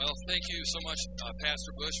Well, thank you so much,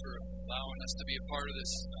 Pastor Bush, for allowing us to be a part of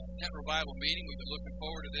this tent revival meeting. We've been looking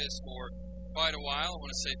forward to this for quite a while. I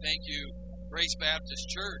want to say thank you, Grace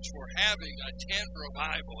Baptist Church, for having a tent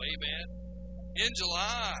revival. Amen. In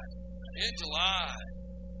July.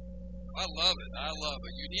 I love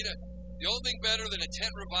it. You need the only thing better than a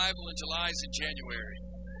tent revival in July is in January.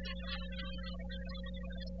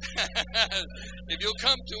 If you'll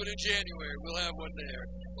come to it in January, we'll have one there.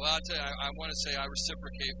 Well, I'll tell you, I want to say I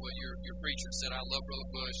reciprocate what your preacher said. I love Brother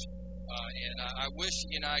Bush, and I wish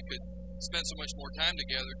he and I could spend so much more time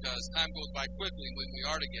together, because time goes by quickly when we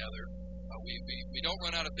are together. We don't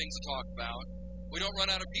run out of things to talk about. We don't run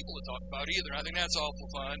out of people to talk about either. I think that's awful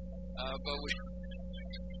fun.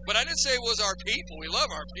 But I didn't say it was our people. We love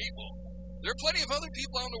our people. There are plenty of other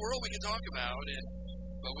people out in the world we can talk about,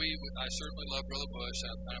 but I certainly love Brother Bush.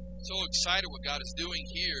 I'm so excited what God is doing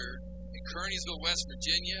here in Kearneysville, West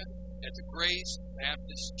Virginia, at the Grace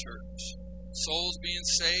Baptist Church. Souls being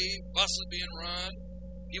saved, buses being run,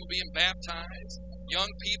 people being baptized,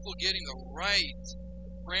 young people getting the right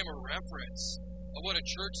frame of reference of what a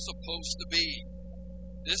church is supposed to be.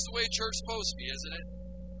 This is the way a church is supposed to be, isn't it?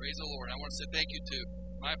 Praise the Lord. I want to say thank you to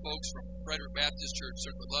my folks from Frederick Baptist Church.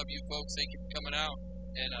 Certainly love you folks. Thank you for coming out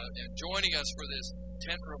and joining us for this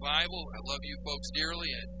tent revival. I love you folks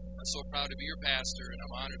dearly, and I'm so proud to be your pastor, and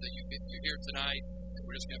I'm honored that you're here tonight, and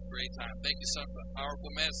we're just going to have a great time. Thank you, son, for a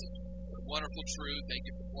powerful message, for a wonderful truth. Thank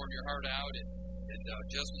you for pouring your heart out, and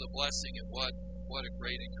just for the blessing, and what a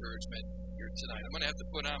great encouragement here tonight. I'm going to have to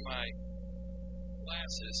put on my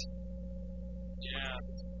glasses. Yeah.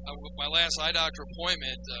 My last eye doctor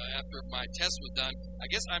appointment after my test was done, I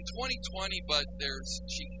guess I'm 20/20, but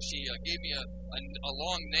she gave me a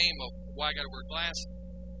long name of why I got to wear glasses.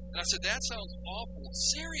 And I said, that sounds awful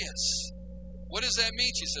serious. What does that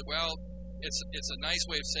mean? She said, well, it's a nice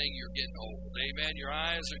way of saying you're getting old. Amen. Your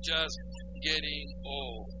eyes are just getting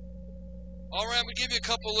old. All right, I'm going to give you a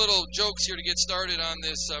couple little jokes here to get started on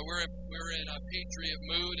this. We're in a patriot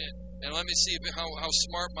mood, and let me see how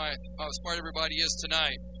smart everybody is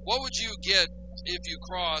tonight. What would you get if you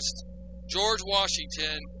crossed George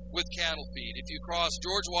Washington with cattle feed? If you crossed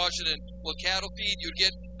George Washington with cattle feed, you'd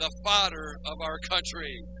get the fodder of our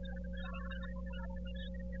country.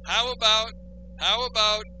 How about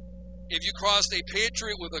if you crossed a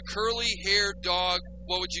patriot with a curly-haired dog,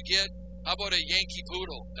 what would you get? How about a Yankee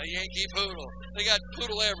poodle? A Yankee poodle. They got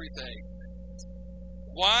poodle everything.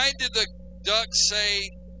 Why did the duck say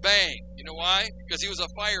bang? You know why? Because he was a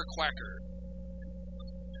firecracker.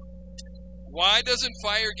 Why doesn't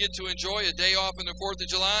fire get to enjoy a day off on the 4th of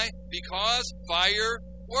July? Because fire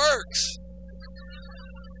works.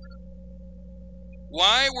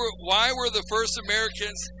 Why were the first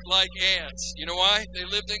Americans like ants? You know why? They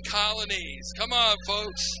lived in colonies. Come on,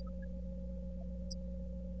 folks.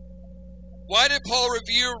 Why did Paul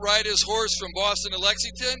Revere ride his horse from Boston to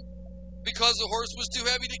Lexington? Because the horse was too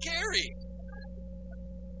heavy to carry.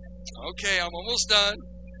 Okay, I'm almost done.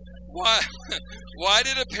 Why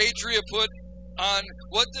did a patriot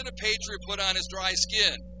what did a patriot put on his dry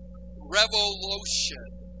skin? Revolution.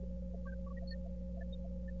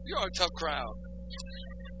 You're a tough crowd.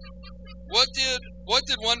 What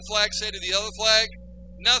did one flag say to the other flag?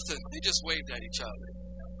 Nothing. They just waved at each other.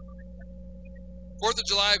 4th of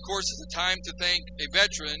July, of course, is a time to thank a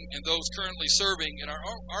veteran and those currently serving in our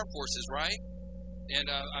armed forces, right? And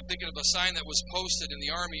I'm thinking of a sign that was posted in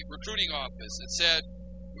the Army recruiting office. It said,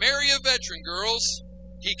 "Marry a veteran, girls.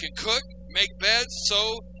 He can cook, make beds,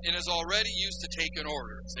 sew, and is already used to taking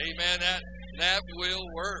orders." Amen. That will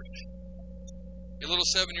work. A little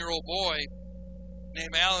 7-year-old boy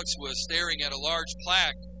named Alex was staring at a large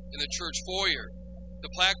plaque in the church foyer.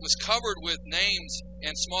 The plaque was covered with names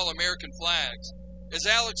and small American flags. As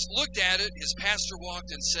Alex looked at it, his pastor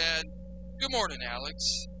walked and said, "Good morning,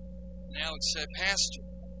 Alex." And Alex said, "Pastor,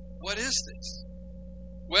 what is this?"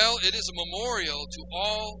 "Well, it is a memorial to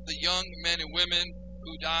all the young men and women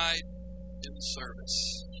who died in the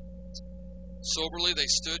service." Soberly, they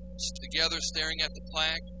stood together staring at the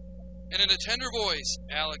plaque, and in a tender voice,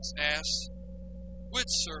 Alex asked, "Which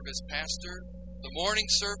service, Pastor? The morning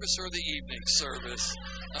service or the evening service?"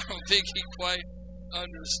 I don't think he quite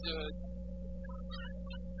understood.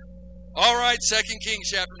 All right, 2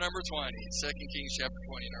 Kings chapter number 20. 2 Kings chapter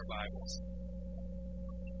 20 in our Bibles.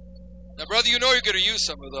 Now, brother, you know you're going to use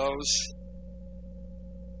some of those.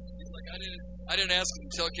 He's like, I didn't ask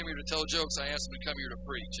him to come here to tell jokes. I asked him to come here to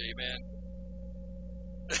preach. Amen.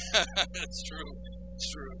 That's true.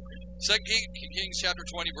 It's true. 2 Kings chapter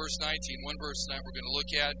 20, verse 19. One verse tonight we're going to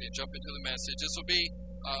look at and jump into the message. This will be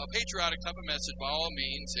a patriotic type of message by all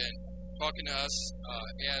means, and talking to us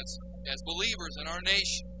as believers in our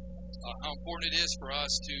nation. how important it is for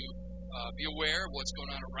us to be aware of what's going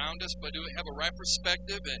on around us, but to have a right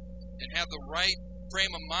perspective and have the right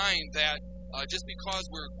frame of mind that just because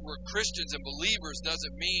we're Christians and believers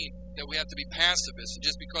doesn't mean that we have to be pacifists. And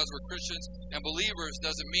just because we're Christians and believers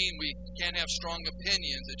doesn't mean we can't have strong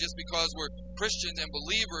opinions. And just because we're Christians and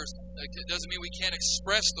believers doesn't mean we can't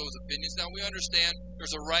express those opinions. Now, we understand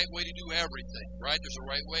there's a right way to do everything, right? There's a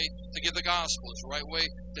right way to give the gospel. There's a right way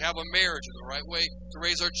to have a marriage. There's a right way to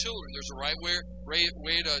raise our children. There's a right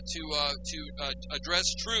way to address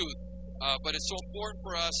truth. But it's so important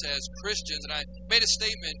for us as Christians, and I made a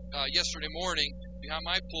statement yesterday morning behind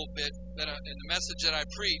my pulpit that in the message that I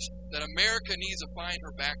preached, that America needs to find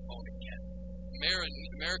her backbone again.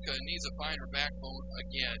 America needs to find her backbone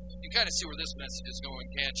again. You kind of see where this message is going,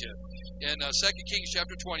 can't you? In 2 Kings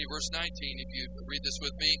chapter 20, verse 19, if you read this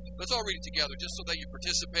with me, let's all read it together, just so that you're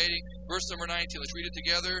participating. Verse number 19, let's read it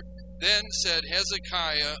together. Then said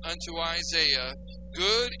Hezekiah unto Isaiah,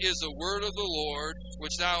 Good is the word of the Lord,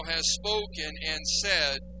 which thou hast spoken, and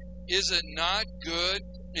said, Is it not good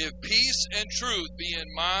if peace and truth be in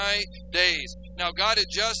my days? Now, God had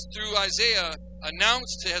just, through Isaiah,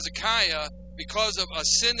 announced to Hezekiah, because of a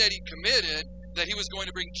sin that he committed, that he was going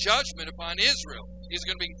to bring judgment upon Israel. He was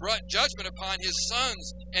going to bring judgment upon his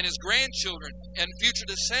sons and his grandchildren and future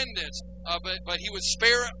descendants, but he would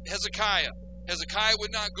spare Hezekiah. Hezekiah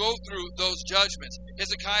would not go through those judgments.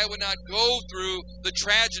 Hezekiah would not go through the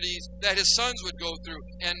tragedies that his sons would go through,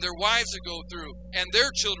 and their wives would go through, and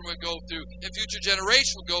their children would go through, and future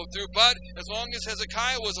generations would go through. But as long as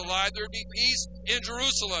Hezekiah was alive, there would be peace in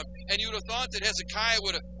Jerusalem. And you would have thought that Hezekiah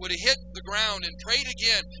would have hit the ground and prayed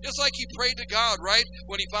again, just like he prayed to God, right?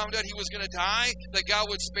 When he found out he was going to die, that God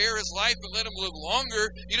would spare his life and let him live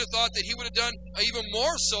longer. You'd have thought that he would have done even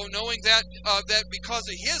more so, knowing that that because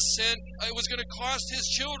of his sin, it was going to cost his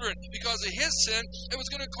children. Because of his sin, it was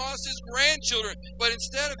going to cost his grandchildren. But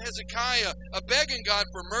instead of Hezekiah begging God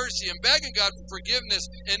for mercy and begging God for forgiveness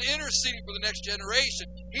and interceding for the next generation,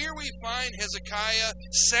 here we find Hezekiah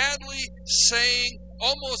sadly saying,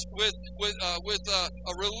 almost with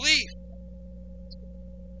a relief,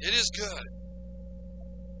 it is good,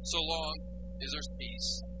 so long as there's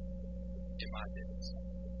peace in my days.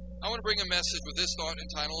 I want to bring a message with this thought and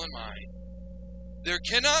title in mind. There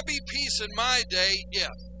cannot be peace in my day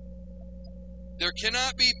if. There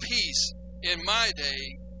cannot be peace in my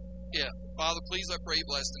day if. Father, please, I pray you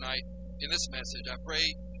bless tonight in this message. I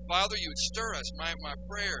pray, Father, you would stir us. My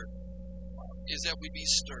prayer is that we be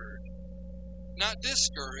stirred. Not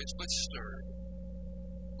discouraged, but stirred.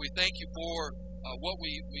 We thank you for what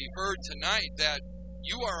we heard tonight, that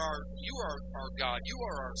you are our God. You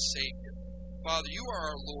are our Savior. Father, you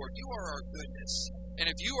are our Lord. You are our goodness. And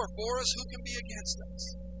if you are for us, who can be against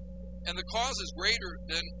us? And the cause is greater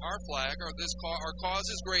than our flag, or our cause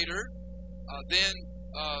is greater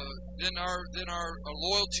than our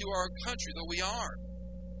loyalty to our country, though we are.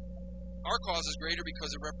 Our cause is greater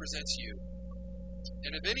because it represents you.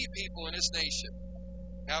 And if any people in this nation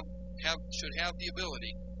should have the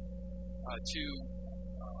ability to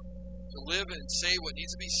live and say what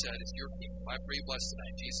needs to be said, it's your people. I pray you bless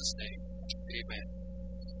tonight. In Jesus' name, amen.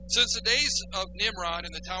 Since the days of Nimrod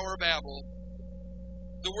and the Tower of Babel,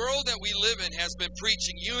 the world that we live in has been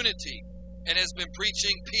preaching unity and has been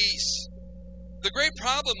preaching peace. The great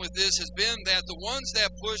problem with this has been that the ones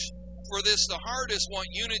that push for this the hardest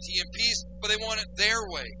want unity and peace, but they want it their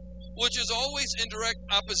way, which is always in direct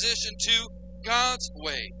opposition to God's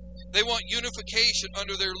way. They want unification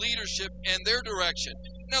under their leadership and their direction.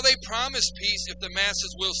 Now, they promise peace if the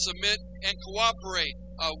masses will submit and cooperate.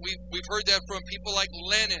 We've heard that from people like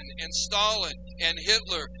Lenin and Stalin and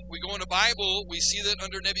Hitler. We go in the Bible, we see that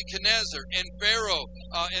under Nebuchadnezzar and Pharaoh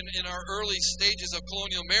in our early stages of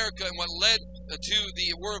colonial America, and what led to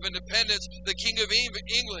the War of Independence, the King of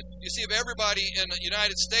England. You see, if everybody in the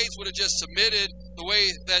United States would have just submitted the way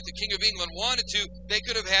that the King of England wanted to, they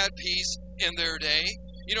could have had peace in their day.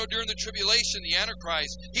 You know, during the tribulation, the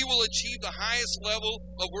Antichrist, he will achieve the highest level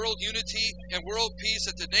of world unity and world peace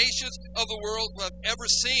that the nations of the world have ever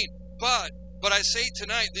seen. But I say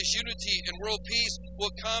tonight, this unity and world peace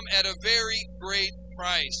will come at a very great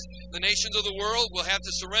price. The nations of the world will have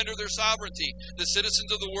to surrender their sovereignty. The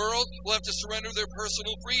citizens of the world will have to surrender their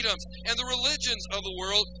personal freedoms. And the religions of the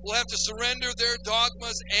world will have to surrender their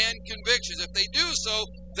dogmas and convictions. If they do so,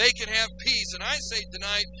 they can have peace. And I say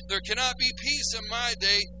tonight, there cannot be peace in my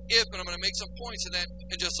day if, and I'm going to make some points of that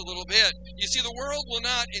in just a little bit. You see, the world will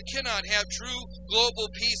not and cannot have true global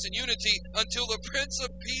peace and unity until the Prince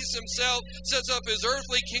of Peace himself sets up his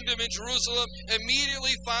earthly kingdom in Jerusalem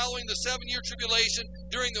immediately following the 7-year tribulation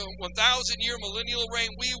during the 1,000-year millennial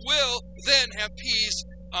reign. We will then have peace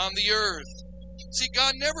on the earth. See,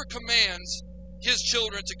 God never commands His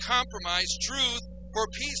children to compromise truth for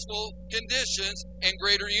peaceful conditions and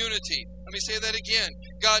greater unity. Let me say that again.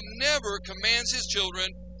 God never commands His children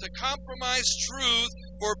to compromise truth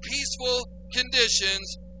for peaceful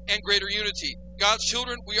conditions and greater unity. God's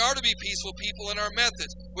children, we are to be peaceful people in our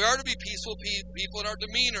methods. We are to be peaceful people in our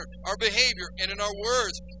demeanor, our behavior, and in our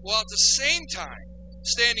words, while at the same time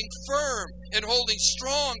standing firm and holding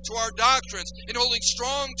strong to our doctrines and holding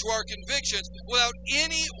strong to our convictions without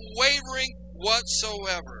any wavering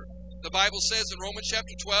whatsoever. The Bible says in Romans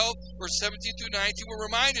chapter 12, verse 17 through 19, we're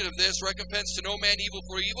reminded of this: recompense to no man evil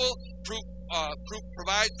for evil,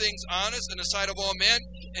 provide things honest in the sight of all men,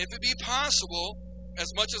 and if it be possible, as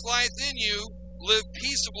much as lieth in you, live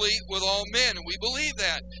peaceably with all men. And we believe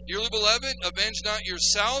that. Dearly beloved, avenge not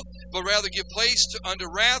yourself, but rather give place unto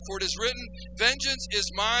wrath, for it is written, vengeance is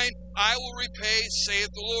mine, I will repay, saith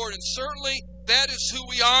the Lord. And certainly that is who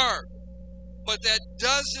we are. But that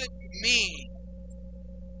doesn't mean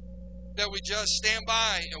that we just stand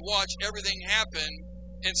by and watch everything happen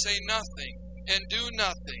and say nothing and do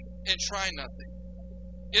nothing and try nothing.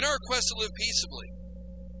 In our quest to live peaceably,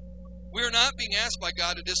 we are not being asked by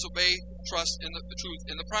God to disobey, trust in the truth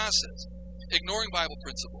in the process, ignoring Bible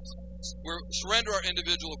principles. We surrender our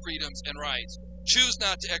individual freedoms and rights, choose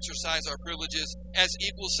not to exercise our privileges as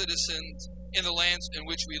equal citizens in the lands in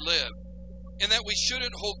which we live, and that we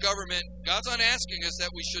shouldn't hold government. God's not asking us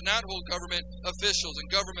that we should not hold government officials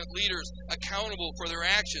and government leaders accountable for their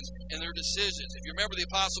actions and their decisions. If you remember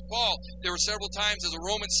the Apostle Paul, there were several times as a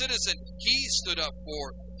Roman citizen, he stood up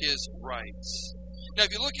for his rights. Now,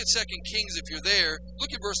 if you look at 2 Kings, if you're there,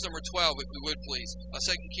 look at verse number 12, if we would, please. 2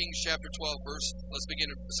 Kings chapter 12, let's begin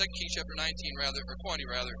at 2 Kings chapter 19, or 20,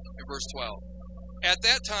 in verse 12. At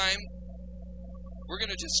that time, we're going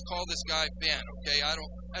to just call this guy Ben, okay?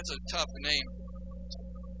 That's a tough name.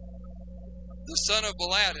 The son of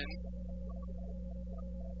Baladan,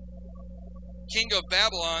 king of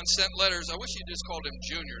Babylon, sent letters. I wish he just called him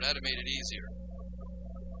Junior. That would have made it easier.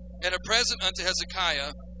 And a present unto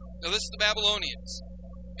Hezekiah. Now, this is the Babylonians.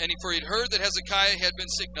 And for he'd heard that Hezekiah had been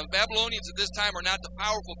sick. Now, the Babylonians at this time are not the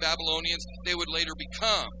powerful Babylonians they would later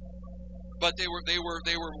become. But they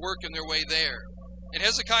were working their way there. And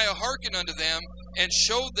Hezekiah hearkened unto them, and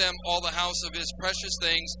showed them all the house of his precious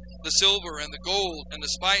things, the silver and the gold and the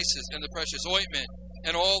spices and the precious ointment,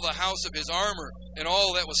 and all the house of his armor, and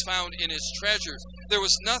all that was found in his treasures. There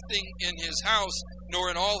was nothing in his house, nor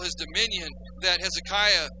in all his dominion, that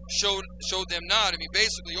Hezekiah showed them not. I mean,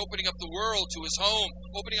 basically opening up the world to his home,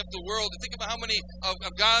 opening up the world. Think about how many of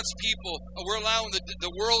God's people we're allowing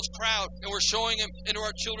the world's crowd, and we're showing them into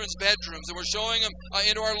our children's bedrooms, and we're showing them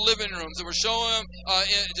into our living rooms, and we're showing them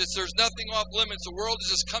there's nothing off limits. The world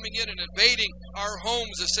is just coming in and invading our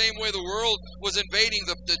homes the same way the world was invading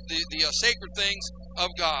the sacred things of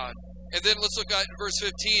God. And then let's look at verse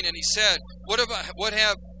 15. And he said, what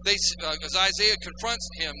have they, as Isaiah confronts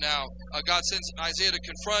him now, God sends Isaiah to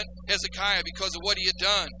confront Hezekiah because of what he had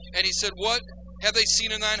done. And he said, what have they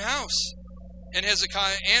seen in thine house? And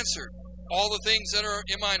Hezekiah answered, all the things that are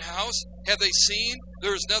in mine house have they seen.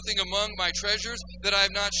 There is nothing among my treasures that I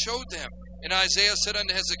have not showed them. And Isaiah said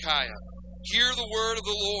unto Hezekiah, hear the word of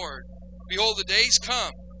the Lord. Behold, the days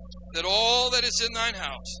come that all that is in thine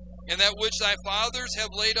house, and that which thy fathers have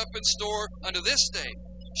laid up in store unto this day,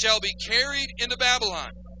 shall be carried into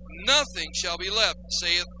Babylon. Nothing shall be left,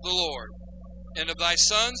 saith the Lord. And of thy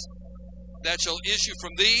sons that shall issue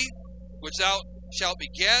from thee, which thou shalt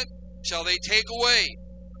beget, shall they take away,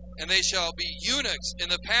 and they shall be eunuchs in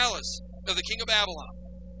the palace of the king of Babylon.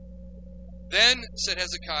 Then said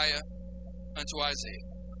Hezekiah unto Isaiah,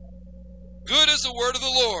 good is the word of the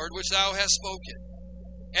Lord which thou hast spoken.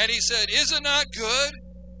 And he said, is it not good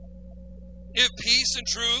if peace and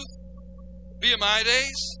truth be in my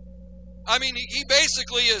days? I mean, he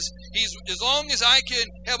basically he's as long as I can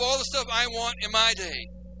have all the stuff I want in my day.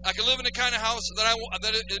 I can live in the kind of house that I want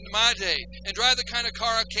in my day, and drive the kind of car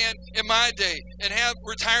I can in my day, and have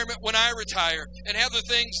retirement when I retire, and have the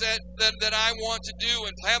things that I want to do,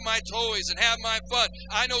 and have my toys, and have my fun.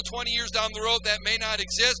 I know 20 years down the road that may not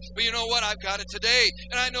exist, but you know what? I've got it today.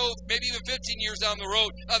 And I know maybe even 15 years down the road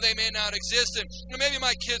they may not exist, and maybe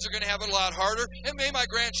my kids are going to have it a lot harder, and maybe my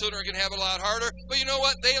grandchildren are going to have it a lot harder, but you know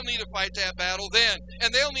what? They'll need to fight that battle then, and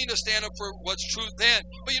they'll need to stand up for what's truth then.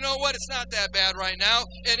 But you know what? It's not that bad right now,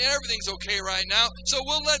 and everything's okay right now, so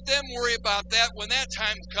we'll let them worry about that when that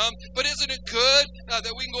time comes. But isn't it good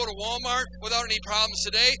that we can go to Walmart without any problems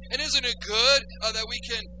today? And isn't it good that we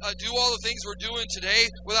can do all the things we're doing today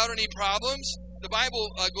without any problems? The Bible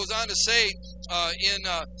goes on to say in 2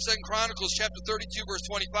 Chronicles chapter 32, verse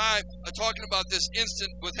 25, talking about this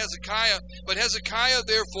instant with Hezekiah. But Hezekiah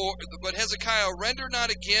rendered not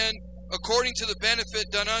again according to the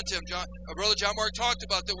benefit done unto him. Brother John Mark talked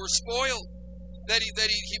about that we're spoiled. That he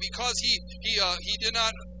because he did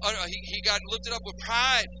not he got lifted up with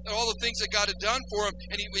pride at all the things that God had done for him,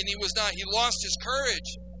 and he lost his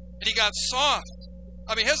courage, and he got soft.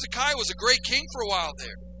 I mean, Hezekiah was a great king for a while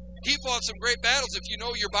there. He fought some great battles. If you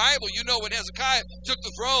know your Bible, you know when Hezekiah took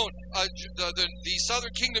the throne, the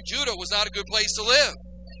southern kingdom of Judah was not a good place to live.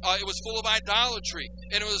 It was full of idolatry,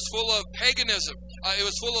 and it was full of paganism. It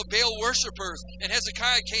was full of Baal worshipers, and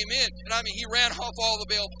Hezekiah came in, and he ran off all the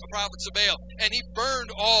prophets of Baal, and he burned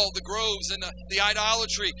all the groves and the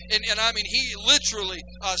idolatry, and he literally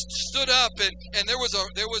stood up, and there was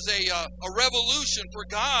a revolution for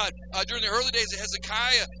God during the early days of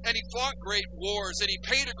Hezekiah, and he fought great wars, and he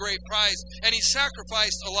paid a great price, and he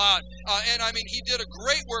sacrificed a lot, he did a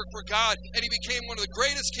great work for God, and he became one of the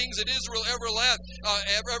greatest kings that Israel ever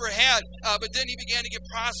had. But then he began to get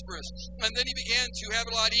prosperous, and then he began to have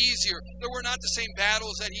it a lot easier. There were not the same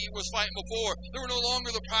battles that he was fighting before. There were no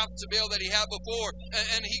longer the prophets of Baal that he had before,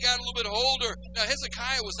 and he got a little bit older. Now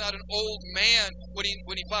Hezekiah was not an old man when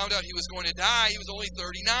he found out he was going to die. He was only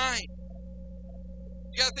 39.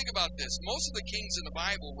 You got to think about this. Most of the kings in the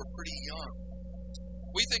Bible were pretty young.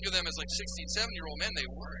 We think of them as like 16, 17-year-old men. They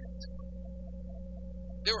weren't.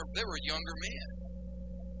 They were younger men.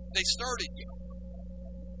 They started young.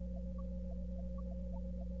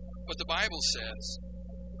 But the Bible says,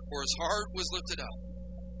 for his heart was lifted up,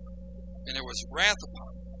 and there was wrath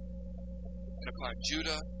upon him, and upon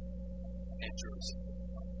Judah and Jerusalem.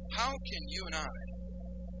 How can you and I,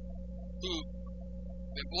 who've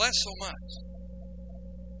been blessed so much,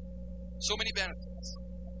 so many benefits,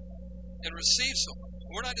 and receive so much,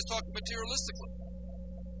 we're not just talking materialistically.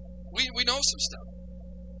 We know some stuff.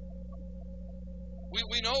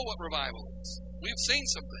 We know what revival is. We've seen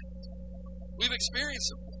some things. We've experienced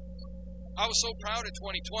some things. I was so proud in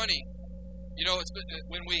 2020. You know, it's been,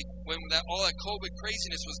 when all that COVID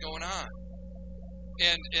craziness was going on,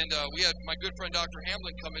 and we had my good friend Dr.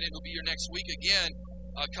 Hamlin coming in, who'll be here next week again,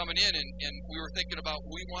 coming in, and we were thinking about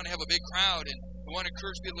we want to have a big crowd, and we want to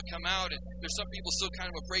encourage people to come out. And there's some people still kind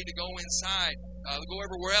of afraid to go inside, go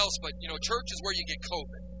everywhere else, but church is where you get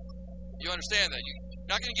COVID. You understand that? You're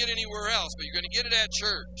not going to get anywhere else, but you're going to get it at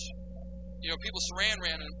church. People saran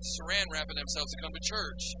wrapping themselves to come to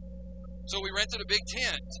church. So we rented a big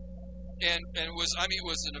tent, and it was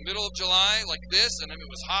in the middle of July like this, and it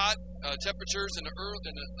was hot, temperatures in the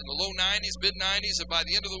low 90s, mid 90s, and by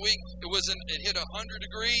the end of the week it hit 100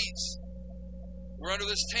 degrees. We're under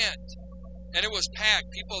this tent, and it was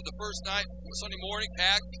packed. People the first night, Sunday morning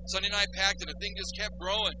packed, Sunday night packed, and the thing just kept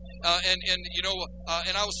growing.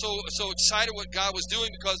 And I was so excited what God was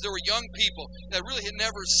doing, because there were young people that really had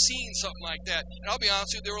never seen something like that. And I'll be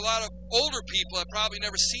honest with you, there were a lot of older people that probably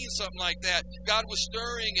never seen something like that. God was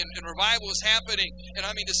stirring, and revival was happening, and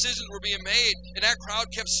decisions were being made, and that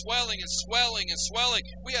crowd kept swelling and swelling and swelling.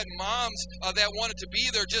 We had moms that wanted to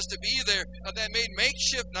be there just to be there, that made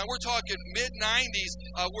makeshift. Now we're talking mid 90s.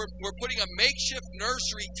 We're putting a makeshift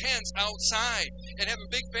nursery tents outside and having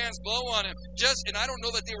big fans blow on them. And I don't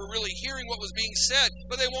know that they were really hearing what was being said,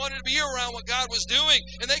 but they wanted to be around what God was doing,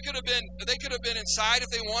 and they could have been inside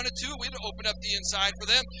if they wanted to. We'd open up the inside for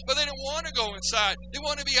them, but they didn't want to go inside. They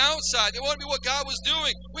wanted to be outside. They wanted to be what God was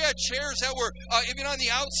doing. We had chairs that were even on the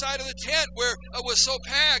outside of the tent where it was so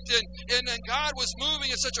packed, and God was moving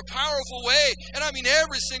in such a powerful way. And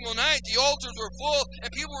every single night the altars were full,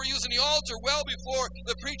 and people were using the altar well before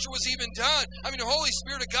the preacher was even done. The Holy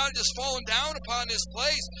Spirit of God had just fallen down upon this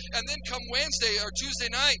place. And then come Wednesday or Tuesday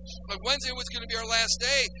night, Wednesday was going to be our last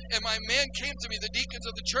day, and my men came to me, the deacons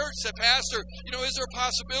of the church, said, Pastor, is there a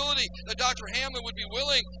possibility that Dr. Hamlin would be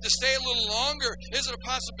willing to stay a little longer? Is it a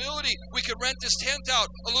possibility we could rent this tent out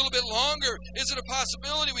a little bit longer? Is it a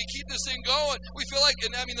possibility we keep this thing going? We feel like,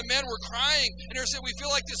 and the men were crying, and they said, we feel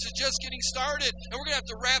like this is just getting started, and we're going to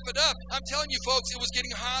have to wrap it up. I'm telling you folks, it was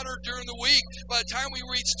getting hotter during the week. By the time we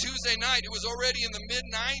reached Tuesday night, it was already in the mid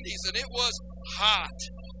 90s, and it was hot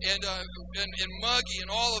and muggy and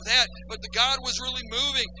all of that, but the God was really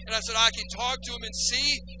moving, and I said, I can talk to him and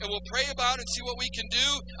see, and we'll pray about it and see what we can do.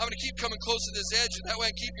 I'm going to keep coming close to this edge, and that way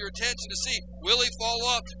I can keep your attention to see, will he fall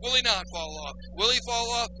off? Will he not fall off? Will he fall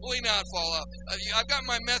off? Will he not fall off? I've got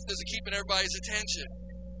my methods of keeping everybody's attention.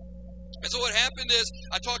 And so what happened is,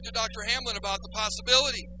 I talked to Dr. Hamlin about the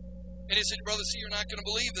possibility, and he said, Brother Seay, you're not going to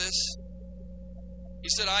believe this. He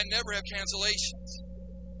said, I never have cancellations.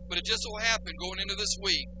 But it just so happened going into this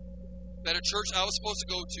week that a church I was supposed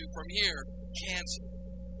to go to from here canceled.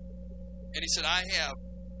 And he said, I have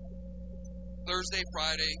Thursday,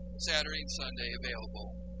 Friday, Saturday, and Sunday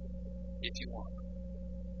available if you want.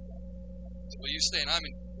 So will you stay? And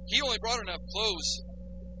he only brought enough clothes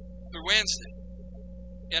through Wednesday.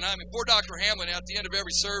 And poor Dr. Hamlin at the end of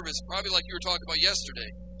every service, probably like you were talking about yesterday.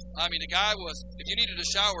 The guy was, if you needed a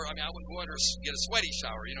shower, I wouldn't go under get a sweaty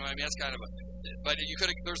shower, that's kind of but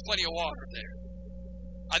there's plenty of water there.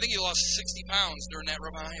 I think he lost 60 pounds during that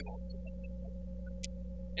revival.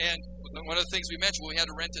 And one of the things we mentioned, we had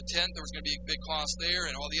to rent a tent. There was going to be a big cost there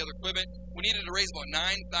and all the other equipment. We needed to raise about $9,000.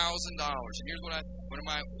 And here's what I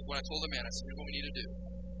told the men. I said, here's what we need to do.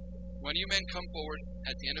 When you men come forward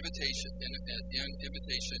at the invitation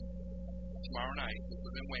tomorrow night, which would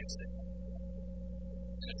have been Wednesday,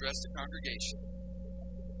 and address the congregation.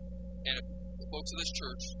 And if the folks of this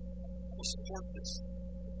church will support this,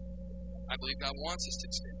 I believe God wants us to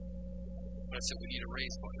extend. But I said we need to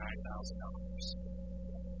raise about $9,000.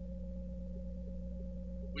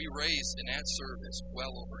 We raised in that service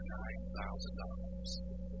well over $9,000.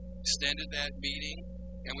 Extended that meeting,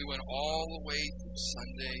 and we went all the way through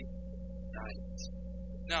Sunday night.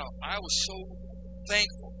 Now, I was so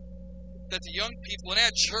thankful that the young people in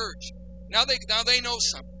that church, now they know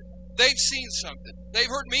something. They've seen something. They've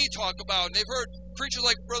heard me talk about it. They've heard preachers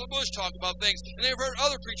like Brother Bush talk about things, and they've heard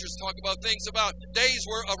other preachers talk about things, about days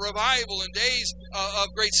of revival and days of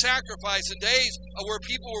great sacrifice and days where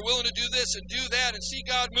people were willing to do this and do that and see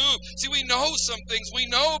God move. See, we know some things. We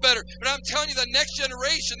know better. But I'm telling you, the next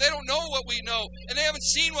generation, they don't know what we know, and they haven't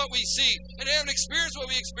seen what we see, and they haven't experienced what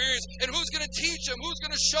we experience. And who's going to teach them? Who's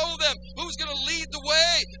going to show them? Who's going to lead the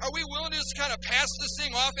way? Are we willing to just kind of pass this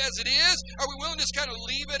thing off as it is? Are we willing to just kind of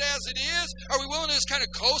leave it as it is? Are we willing to just kind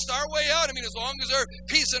of coast our way out? As long as there's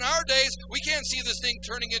peace in our days, we can't see this thing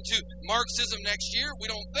turning into Marxism next year. We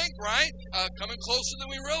don't think, right? Coming closer than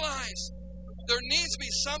we realize. There needs to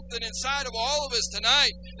be something inside of all of us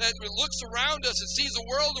tonight that looks around us and sees the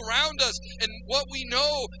world around us and what we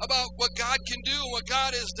know about what God can do and what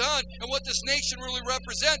God has done and what this nation really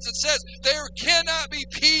represents. It says, there cannot be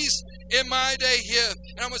peace in my day here.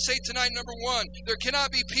 And I'm going to say tonight, number one, there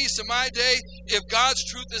cannot be peace in my day if God's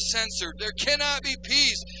truth is censored. There cannot be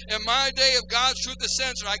peace in my day if God's truth is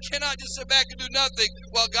censored. I cannot just sit back and do nothing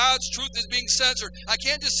while God's truth is being censored. I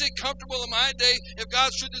can't just sit comfortable in my day if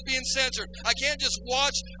God's truth is being censored. I can't just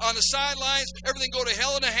watch on the sidelines everything go to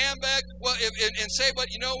hell in a handbag and say,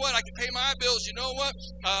 but you know what? I can pay my bills. You know what?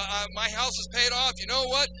 My house is paid off. You know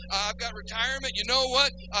what? I've got retirement. You know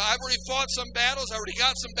what? I've already fought some battles. I already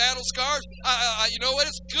got some battle scars. You know what?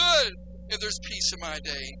 It's good if there's peace in my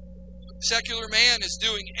day. Secular man is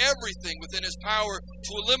doing everything within his power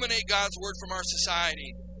to eliminate God's word from our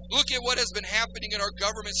society. Look at what has been happening in our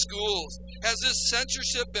government schools. Has this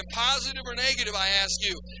censorship been positive or negative, I ask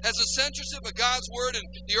you? Has the censorship of God's word in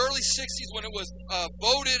the early 60s when it was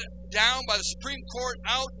voted down by the Supreme Court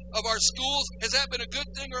out of our schools, has that been a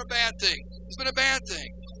good thing or a bad thing? It's been a bad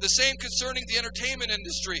thing. The same concerning the entertainment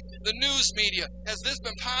industry, the news media. Has this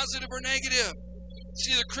been positive or negative?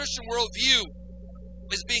 See, the Christian worldview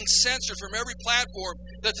is being censored from every platform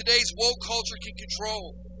that today's woke culture can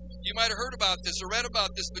control. You might have heard about this or read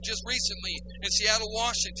about this, but just recently in Seattle,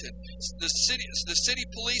 Washington, the city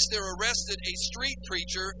police there arrested a street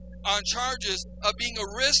preacher on charges of being a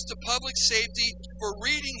risk to public safety for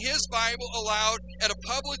reading his Bible aloud at a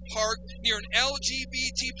public park near an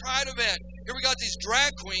LGBT pride event. Here we got these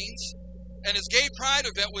drag queens and his gay pride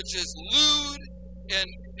event, which is lewd and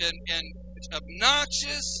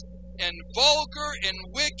obnoxious and vulgar and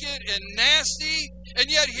wicked and nasty. And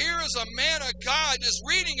yet here is a man of God just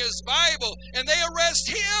reading his Bible, and they arrest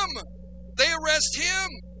him. They arrest him.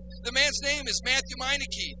 The man's name is Matthew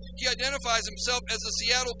Meineke. He identifies himself as a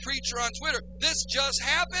Seattle preacher on Twitter. This just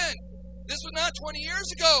happened. This was not 20 years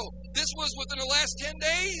ago. This was within the last 10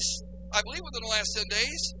 days. I believe within the last 10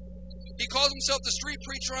 days. He calls himself the street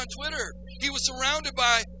preacher on Twitter. He was surrounded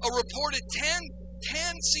by a reported 10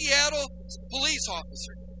 Seattle police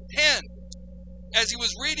officers. 10. As he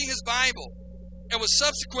was reading his Bible and was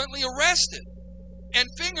subsequently arrested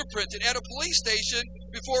and fingerprinted at a police station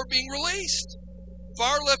before being released.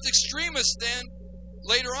 Far-left extremists then,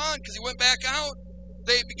 later on, because he went back out,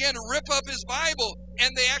 they began to rip up his Bible,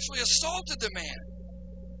 and they actually assaulted the man.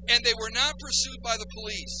 And they were not pursued by the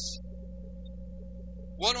police.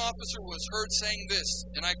 One officer was heard saying this,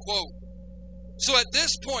 and I quote, "So at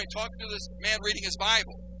this point," talking to this man reading his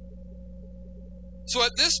Bible, "so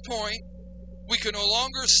at this point, we can no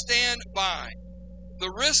longer stand by the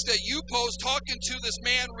risk that you pose talking to this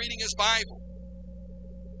man reading his Bible.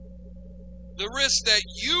 The risk that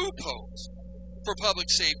you pose for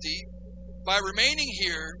public safety by remaining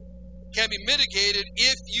here can be mitigated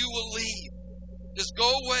if you will leave. Just go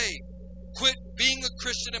away. Quit being a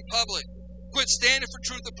Christian in public. Quit standing for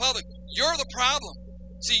truth in public. You're the problem.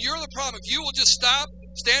 See, you're the problem. If you will just stop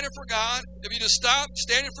standing for God, if you just stop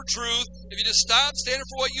standing for truth, if you just stop standing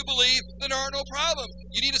for what you believe, then there are no problems.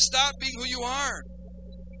 You need to stop being who you are.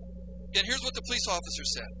 And here's what the police officer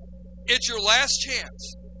said. It's your last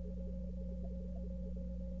chance.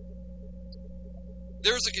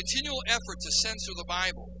 There's a continual effort to censor the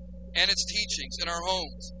Bible and its teachings in our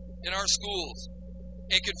homes, in our schools,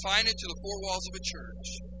 and confine it to the four walls of a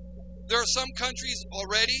church. There are some countries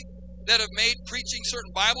already that have made preaching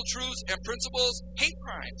certain Bible truths and principles hate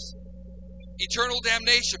crimes. Eternal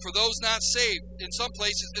damnation for those not saved in some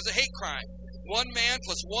places is a hate crime. One man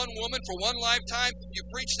plus one woman for one lifetime, you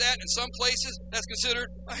preach that in some places, that's considered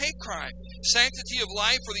a hate crime. Sanctity of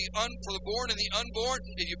life for the born and the unborn,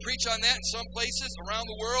 if you preach on that in some places around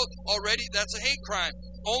the world, already that's a hate crime.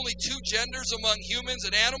 Only two genders among humans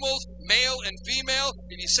and animals, male and female.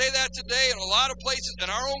 If you say that today in a lot of places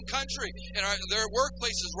in our own country, in their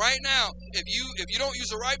workplaces right now, if you don't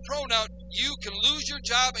use the right pronoun, you can lose your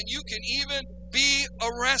job and you can even be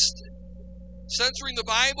arrested. Censoring the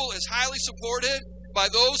Bible is highly supported by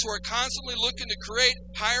those who are constantly looking to create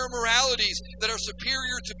higher moralities that are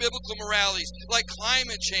superior to biblical moralities, like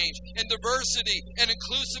climate change and diversity and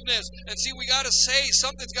inclusiveness. And see, we got to say,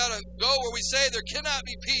 something's got to go where we say there cannot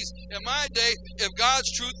be peace in my day if God's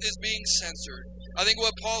truth is being censored. I think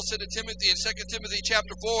what Paul said to Timothy in 2 Timothy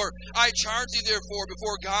chapter 4, I charge thee therefore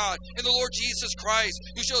before God and the Lord Jesus Christ,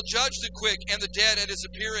 who shall judge the quick and the dead at his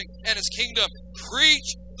appearing and his kingdom.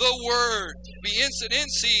 Preach the word. Be instant in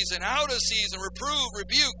season, out of season, reprove,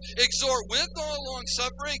 rebuke, exhort with all long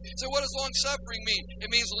suffering. So what does long suffering mean? It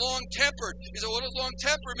means long tempered. You say, what does long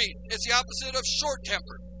tempered mean? It's the opposite of short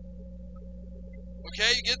tempered.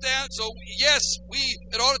 Okay, you get that? So yes,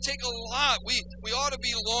 it ought to take a lot. We ought to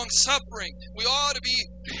be long suffering. We ought to be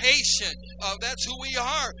patient. That's who we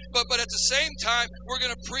are. But at the same time, we're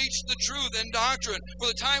going to preach the truth and doctrine.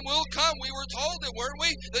 For the time will come, we were told it, weren't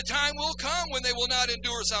we? The time will come when they will not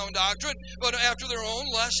endure sound doctrine, but after their own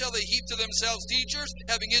lust shall they heap to themselves teachers,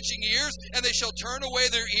 having itching ears, and they shall turn away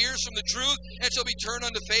their ears from the truth, and shall be turned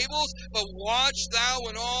unto fables. But watch thou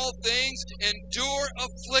in all things, endure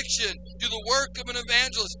affliction, do the work of an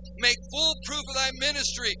evangelist, make full proof of thy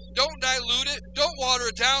ministry. Don't dilute it, don't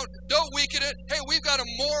water it down, don't weaken it. Hey, we've got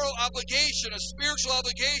a moral obligation, a spiritual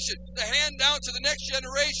obligation to hand down to the next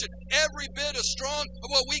generation every bit as strong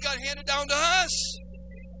of what we got handed down to us.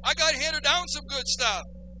 I got handed down some good stuff.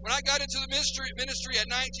 When I got into the ministry at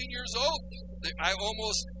 19 years old, it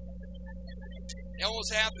almost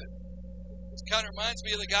happened. It kind of reminds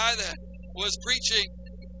me of the guy that was preaching,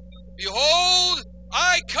 "Behold,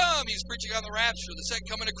 I come." He's preaching on the rapture, the second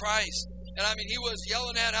coming of Christ. And I mean, he was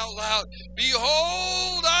yelling that out loud,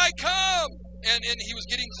 "Behold, I come." And he was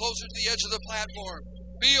getting closer to the edge of the platform.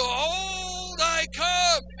 "Behold, I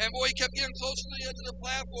come." And boy, he kept getting closer to the edge of the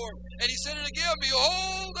platform. And he said it again,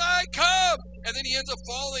 "Behold, I come." And then he ends up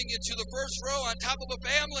falling into the first row on top of a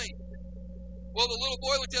family. Well, the little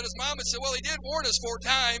boy looked at his mom and said, "Well, he did warn us 4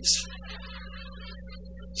 times.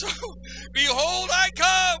 So, behold, I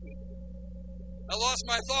come." I lost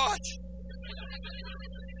my thought.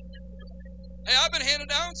 Hey, I've been handed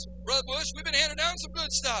down, Brother Bush, we've been handed down some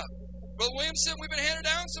good stuff. Brother Williamson, we've been handed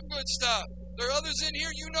down some good stuff. There are others in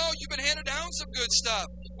here, you've been handed down some good stuff.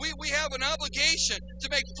 We have an obligation to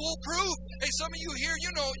make full proof. Hey, some of you here, you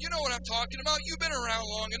know what I'm talking about. You've been around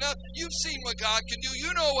long enough. You've seen what God can do. You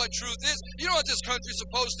know what truth is. You know what this country's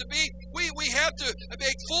supposed to be. We have to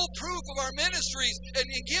make full proof of our ministries and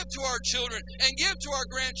give to our children and give to our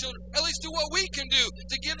grandchildren. At least do what we can do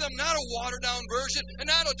to give them not a watered-down version and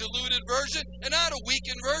not a diluted version and not a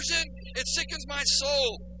weakened version. It sickens my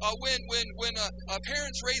soul when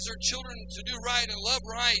parents raise their children to do right and love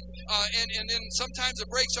right, and then sometimes it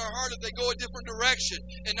breaks our heart if they go a different direction.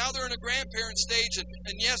 And now they're in a grandparent stage,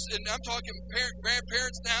 and yes, and I'm talking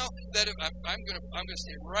grandparents now that I'm gonna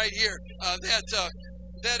stay right here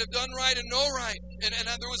that have done right and know right. And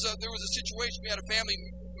there was a situation. We had a family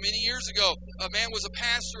many years ago. A man was a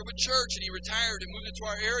pastor of a church, and he retired and moved into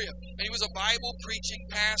our area. And he was a Bible preaching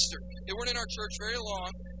pastor. They weren't in our church very long.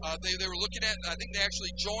 They were looking at, I think they actually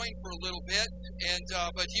joined for a little bit,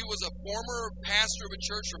 but he was a former pastor of a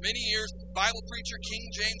church for many years, Bible preacher, King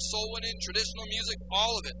James, soul winning, traditional music,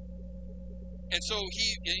 all of it. And so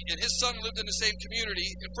he and his son lived in the same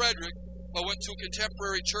community in Frederick, but went to a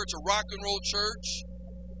contemporary church, a rock and roll church,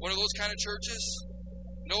 one of those kind of churches.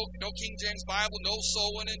 No King James Bible, no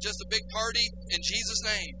soul winning, just a big party in Jesus'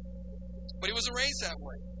 name. But he wasn't raised that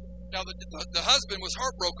way. Now the husband was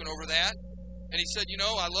heartbroken over that. And he said,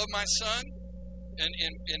 I love my son, and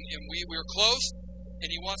we're close, and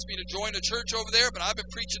he wants me to join a church over there, but I've been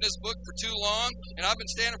preaching this book for too long, and I've been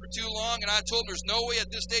standing for too long, and I told him there's no way at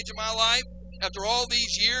this stage of my life, after all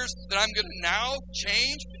these years, that I'm going to now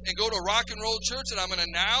change and go to a rock and roll church, that I'm going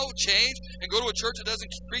to now change and go to a church that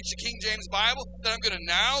doesn't preach the King James Bible, that I'm going to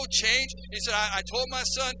now change. And he said, I told my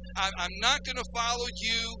son, I'm not going to follow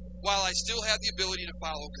you while I still have the ability to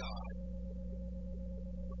follow God.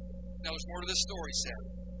 Now, there's more to this story,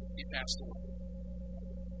 sadly. He passed away.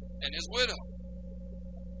 And his widow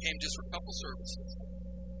came just for a couple services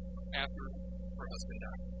after her husband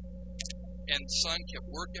died. And the son kept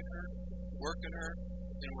working her. I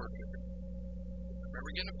remember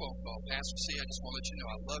getting a phone call. Pastor Seay, I just want to let you know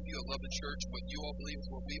I love you. I love the church. What you all believe is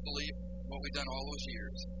what we believe, what we've done all those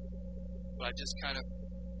years. But I just kind of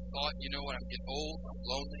thought, I'm getting old, I'm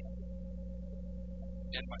lonely.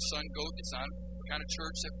 And my son goes, it's not the kind of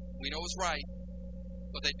church that we know is right,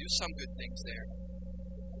 but they do some good things there.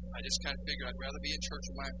 I just kind of figured I'd rather be in church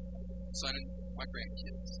with my son and my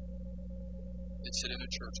grandkids than sit in a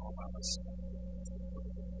church all by myself.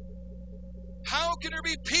 How can there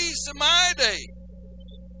be peace in my day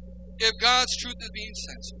if God's truth is being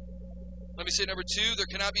censored? Let me say number 2, there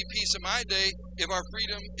cannot be peace in my day if our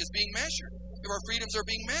freedom is being measured, if our freedoms are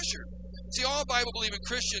being measured. See, all Bible-believing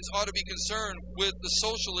Christians ought to be concerned with the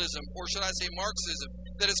socialism, or should I say Marxism,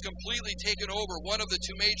 that has completely taken over one of the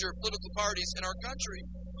 2 major political parties in our country.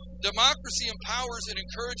 Democracy empowers and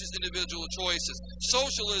encourages individual choices.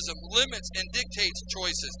 Socialism limits and dictates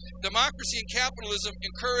choices. Democracy and capitalism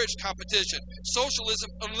encourage competition.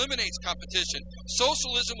 Socialism eliminates competition.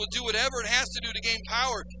 Socialism will do whatever it has to do to gain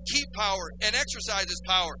power, keep power, and exercise its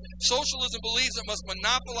power. Socialism believes it must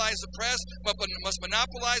monopolize the press, must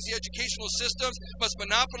monopolize the educational systems, must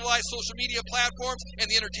monopolize social media platforms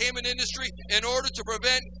and the entertainment industry in order to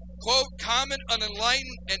prevent, quote, common,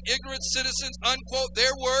 unenlightened, and ignorant citizens, unquote,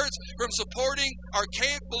 their words, from supporting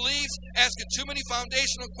archaic beliefs, asking too many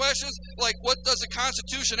foundational questions like what does the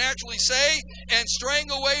Constitution actually say, and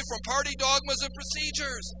straying away from party dogmas and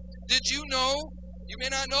procedures. Did you know, you may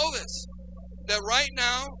not know this, that right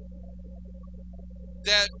now,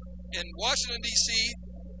 that in Washington, D.C.,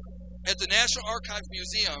 at the National Archives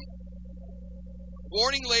Museum,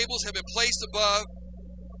 warning labels have been placed above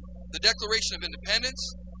the Declaration of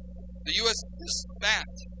Independence, the U.S.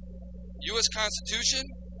 Constitution,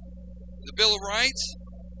 the Bill of Rights,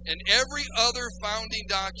 and every other founding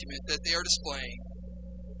document that they are displaying,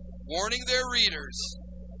 warning their readers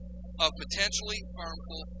of potentially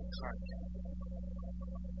harmful content.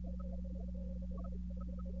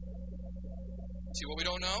 See what we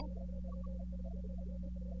don't know?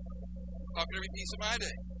 How can there be peace in my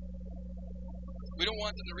day? We don't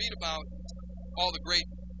want them to read about all the great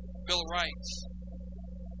Bill of Rights.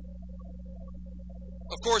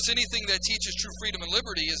 Of course, anything that teaches true freedom and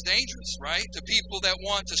liberty is dangerous, right? To people that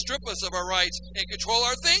want to strip us of our rights and control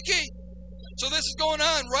our thinking. So this is going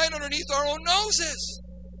on right underneath our own noses.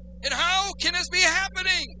 And how can this be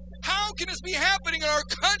happening? How can this be happening in our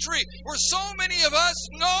country where so many of us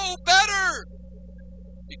know better?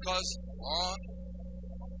 Because as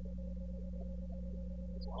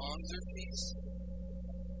long as there's peace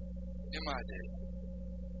in my day.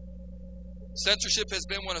 Censorship has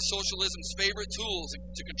been one of socialism's favorite tools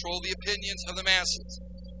to control the opinions of the masses.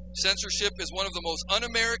 Censorship is one of the most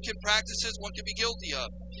un-American practices one can be guilty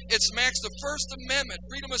of. It smacks the First Amendment,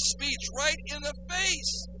 freedom of speech, right in the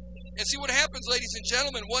face. And see what happens, ladies and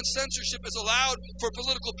gentlemen, once censorship is allowed for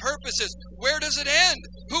political purposes, where does it end?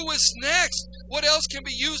 Who is next? What else can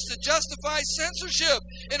be used to justify censorship?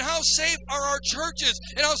 And how safe are our churches?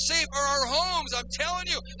 And how safe are our homes? I'm telling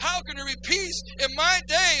you, how can there be peace in my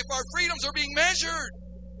day if our freedoms are being measured?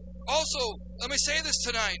 Also, let me say this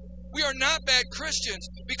tonight. We are not bad Christians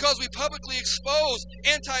because we publicly expose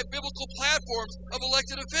anti-biblical platforms of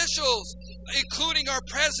elected officials, including our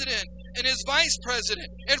president and his vice president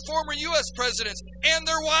and former U.S. presidents and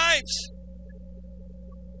their wives.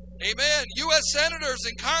 Amen. U.S. senators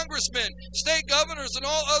and congressmen, state governors, and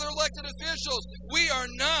all other elected officials. We are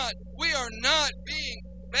not being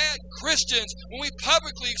bad Christians when we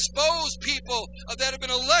publicly expose people that have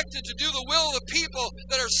been elected to do the will of the people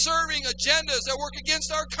that are serving agendas that work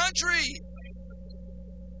against our country.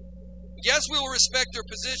 Yes, we will respect their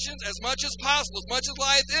positions as much as possible. As much as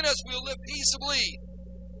lieth in us, we will live peaceably.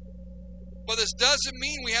 But this doesn't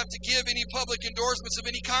mean we have to give any public endorsements of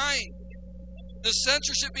any kind. The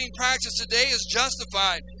censorship being practiced today is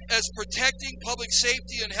justified as protecting public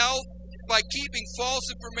safety and health by keeping false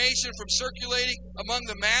information from circulating among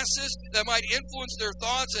the masses that might influence their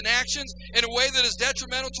thoughts and actions in a way that is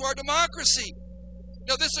detrimental to our democracy.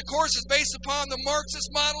 Now, this, of course, is based upon the Marxist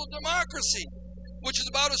model of democracy, which is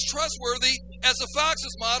about as trustworthy as the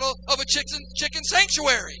Fox's model of a chicken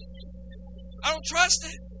sanctuary. I don't trust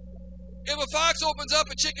it. If a fox opens up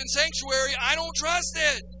a chicken sanctuary, I don't trust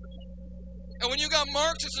it. And when you got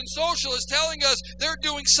Marxists and socialists telling us they're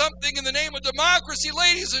doing something in the name of democracy,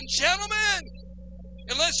 ladies and gentlemen,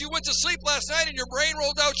 unless you went to sleep last night and your brain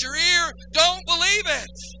rolled out your ear, don't believe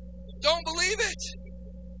it. Don't believe it.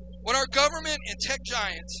 When our government and tech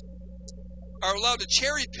giants are allowed to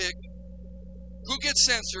cherry pick who gets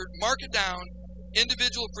censored, mark it down,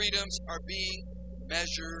 individual freedoms are being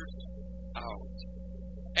measured out.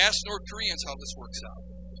 Ask North Koreans how this works out.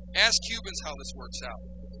 Ask Cubans how this works out.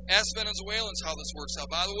 Ask Venezuelans how this works out.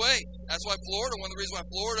 By the way, that's why Florida, one of the reasons why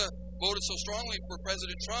Florida voted so strongly for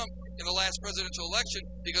President Trump in the last presidential election,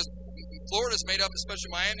 because Florida's made up,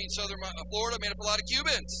 especially Miami and southern Florida, made up a lot of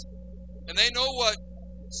Cubans. And they know what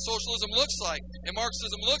socialism looks like and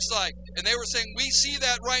Marxism looks like. And they were saying, we see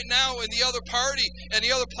that right now in the other party and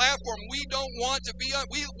the other platform. We don't want to be on.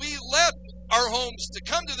 We left our homes to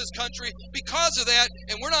come to this country because of that,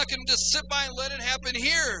 and we're not going to just sit by and let it happen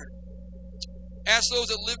here. Ask those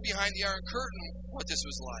that live behind the Iron Curtain what this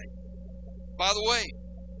was like. By the way,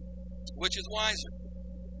 which is wiser?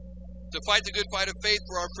 To fight the good fight of faith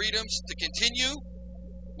for our freedoms to continue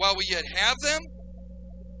while we yet have them,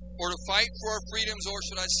 or to fight for our freedoms, or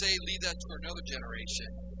should I say, leave that to another generation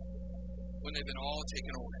when they've been all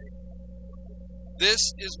taken away?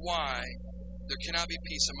 This is why there cannot be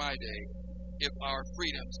peace in my day if our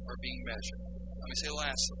freedoms are being measured. Let me say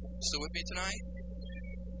lastly, still with me tonight?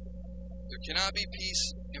 There cannot be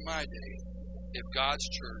peace in my day if God's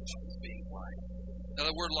church is being lied. Now,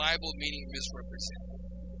 the word libeled meaning misrepresented.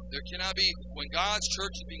 There cannot be, when God's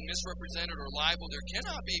church is being misrepresented or libeled, there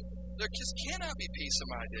just cannot be peace in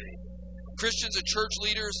my day. Christians and church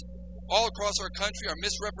leaders all across our country are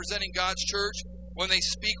misrepresenting God's church when they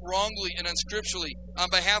speak wrongly and unscripturally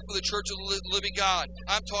on behalf of the Church of the Living God.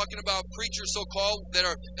 I'm talking about preachers so-called that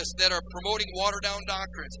are promoting watered-down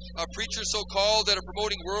doctrines, preachers so-called that are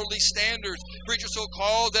promoting worldly standards, preachers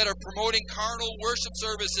so-called that are promoting carnal worship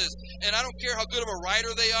services. And I don't care how good of a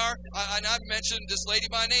writer they are. And I've mentioned this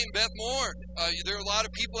lady by name, Beth Moore. There are a lot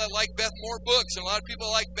of people that like Beth Moore books and a lot of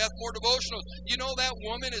people that like Beth Moore devotionals. You know that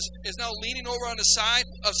woman is now leaning over on the side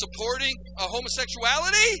of supporting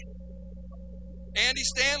homosexuality? Andy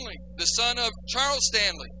Stanley, the son of Charles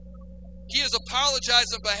Stanley, he has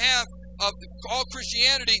apologized on behalf of all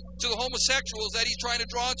Christianity to the homosexuals that he's trying to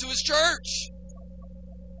draw into his church.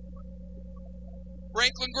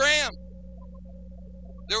 Franklin Graham.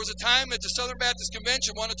 There was a time that the Southern Baptist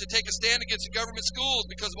Convention wanted to take a stand against the government schools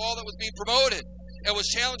because of all that was being promoted and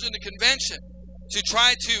was challenging the convention to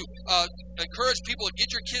try to encourage people to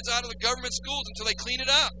get your kids out of the government schools until they clean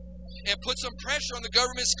it up, and put some pressure on the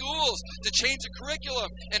government schools to change the curriculum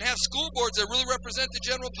and have school boards that really represent the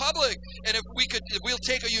general public. And if we'll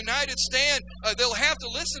take a united stand, they'll have to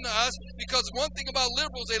listen to us, because one thing about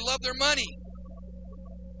liberals, they love their money.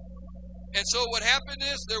 And so what happened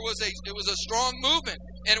is it was a strong movement,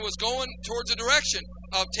 and it was going towards a direction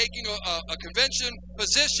of taking a convention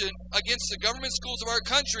position against the government schools of our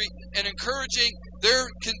country and encouraging their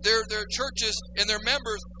churches and their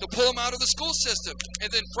members to pull them out of the school system.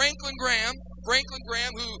 And then Franklin Graham,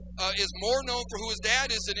 who is more known for who his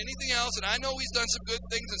dad is than anything else, and I know he's done some good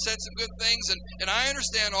things and said some good things, and I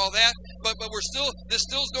understand all that, but there's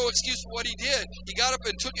still no excuse for what he did. He got up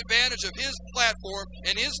and took advantage of his platform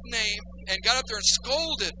and his name and got up there and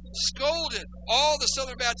scolded all the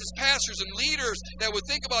Southern Baptist pastors and leaders that would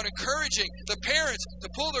think about encouraging the parents to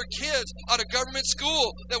pull their kids out of government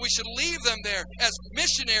school, that we should leave them there as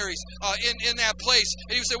missionaries in that place.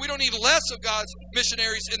 And he would say, we don't need less of God's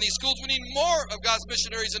missionaries in these schools. We need more of God's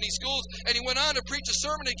missionaries in these schools. And he went on to preach a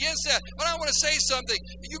sermon against that. But I want to say something.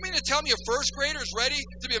 You mean to tell me a first grader is ready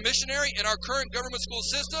to be a missionary in our current government school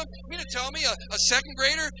system? You mean to tell me a second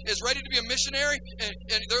grader is ready to be a missionary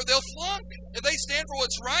and they'll flunk if they stand for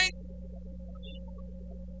what's right?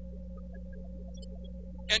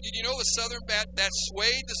 And did you know that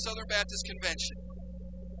swayed the Southern Baptist Convention?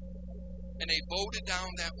 And they voted down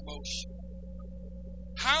that motion.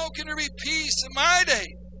 How can there be peace in my day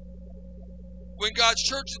when God's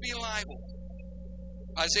church is being libeled?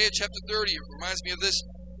 Isaiah chapter 30 reminds me of this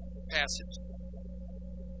passage.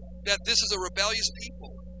 That this is a rebellious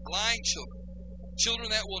people, lying children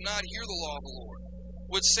that will not hear the law of the Lord,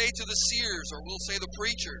 would say to the seers, or will say the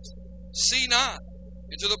preachers, see not,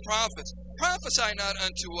 and to the prophets, prophesy not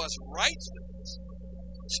unto us right things,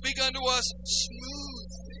 speak unto us smooth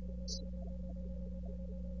things.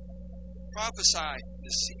 Prophesy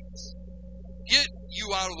deceits. Get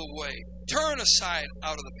you out of the way. Turn aside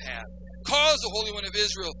out of the path. Cause the Holy One of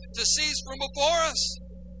Israel to cease from before us.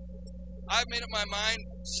 I've made up my mind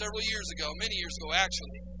several years ago, many years ago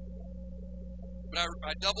actually. But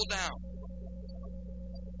I doubled down.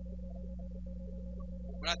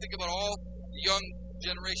 When I think about all the young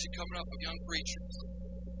generation coming up of young preachers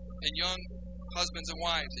and young husbands and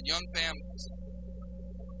wives and young families,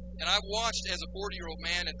 and I watched as a 40-year-old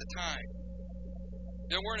man at the time,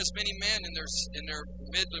 there weren't as many men in their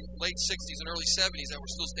mid to late 60s and early 70s that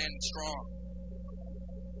were still standing strong.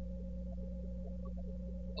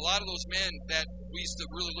 A lot of those men that we used to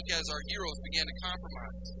really look at as our heroes began to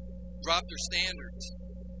compromise, drop their standards.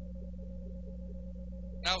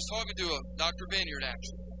 And I was talking to Dr. Vineyard,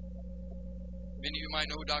 actually. Many of you might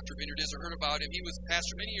know who Dr. Vineyard is or heard about him. He was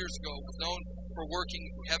pastor many years ago, was known for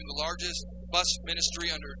having the largest bus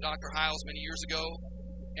ministry under Dr. Hiles many years ago,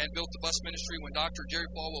 and built the bus ministry when Dr. Jerry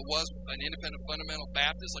Falwell was an independent fundamental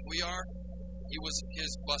Baptist like we are. He was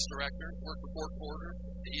his bus director, worked for Fort Porter.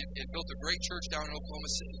 He had built a great church down in Oklahoma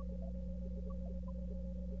City.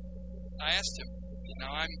 I asked him,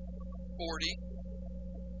 now I'm 40,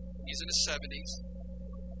 he's in his 70s.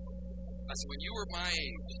 I said, when you were my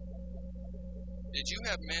age, did you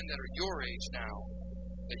have men that are your age now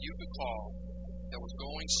that you could call that was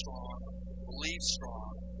going strong, believed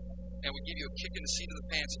strong, and would give you a kick in the seat of the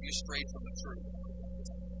pants if you strayed from the truth?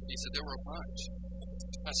 He said, there were a bunch.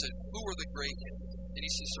 I said, who were the great hits? And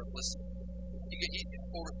he said, sir, listen, he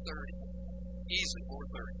over 30. Easily over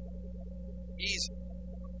 30. Easy.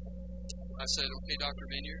 I said, okay, Dr.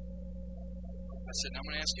 Vineyard. I said, now I'm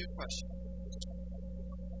going to ask you a question.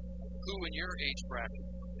 Who in your age bracket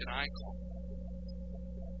can I call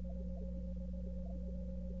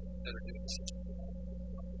that are doing this?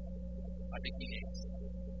 I think he needs.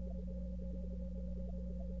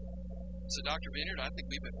 So, Dr. Vineyard, I think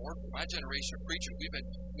we've been orphaned. My generation of preachers,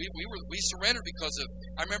 we surrendered because of.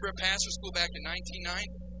 I remember at pastor school back in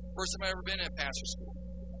 1990. First time I ever been at pastor school.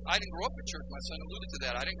 I didn't grow up in church. My son alluded to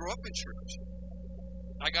that. I didn't grow up in church.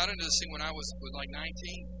 I got into this thing when I was like 19.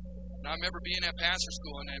 And I remember being at pastor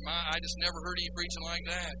school, and I just never heard any preaching like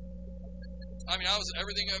that. I mean,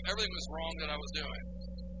 everything was wrong that I was doing.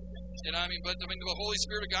 And but the Holy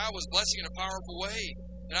Spirit of God was blessing in a powerful way.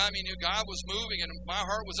 And God was moving, and my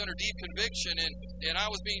heart was under deep conviction, and I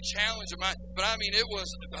was being challenged. It was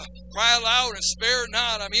cry aloud and spare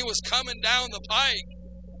not. It was coming down the pike.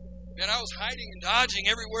 And I was hiding and dodging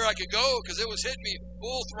everywhere I could go because it was hitting me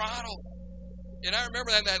full throttle. And I remember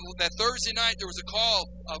that Thursday night there was a call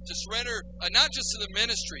to surrender, not just to the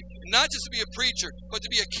ministry, not just to be a preacher, but to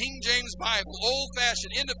be a King James Bible,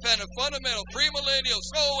 old-fashioned, independent, fundamental, premillennial,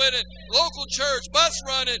 soul-winning, local church, bus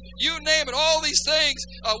running, you name it, all these things,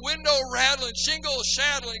 window rattling, shingle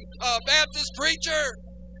shattling, Baptist preacher.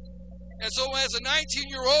 And so as a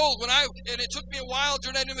 19-year-old, and it took me a while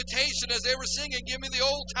during that invitation as they were singing, give me the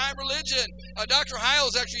old-time religion. Dr.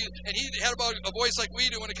 Hiles actually, and he had about a voice like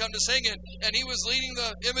we do when it comes to singing, and he was leading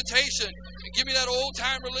the invitation. Give me that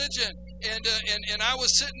old-time religion. And I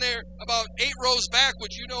was sitting there about 8 rows back,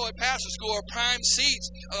 which you know at pastor school are prime seats.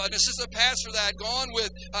 An assistant pastor that I'd gone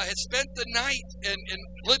with had spent the night and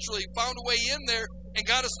literally found a way in there and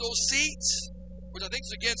got us those seats, which I think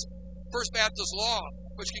is against First Baptist law,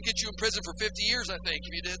 which can get you in prison for 50 years, I think,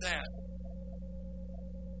 if you did that.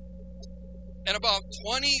 And about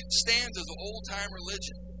 20 stanzas of old-time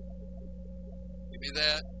religion. Give me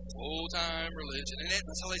that old-time religion. And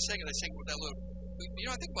that's how they sing it. They sing with that little...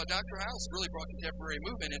 I think about Dr. House really brought contemporary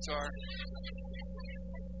movement into our...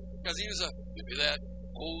 Because he was give me that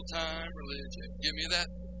old-time religion. Give me that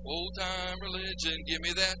old-time religion. Give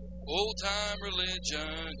me that old-time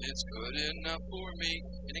religion. It's good enough for me.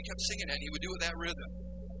 And he kept singing that, and he would do it with that rhythm.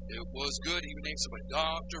 It was good. He would name somebody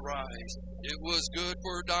Dr. Rice. It was good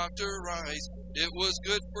for Dr. Rice. It was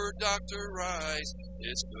good for Dr. Rice.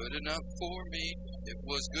 It's good enough for me. It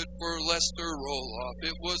was good for Lester Roloff.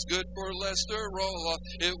 It was good for Lester Roloff.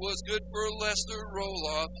 It was good for Lester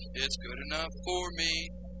Roloff. It's good enough for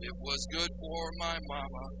me. It was good for my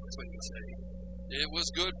mama. That's what he would say. It was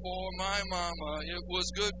good for my mama. It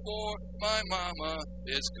was good for my mama.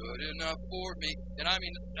 It's good enough for me.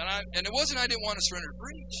 And it wasn't I didn't want to surrender to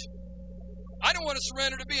preach. I didn't want to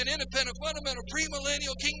surrender to be an independent, fundamental,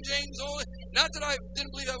 premillennial, King James only. Not that I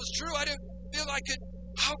didn't believe that was true. I didn't feel I could.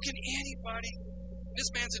 How can anybody?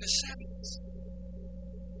 This man's in his 70s.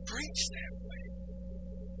 Preach that way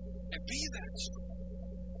and be that strong.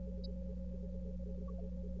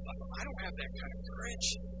 I don't have that kind of courage.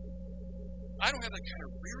 I don't have that kind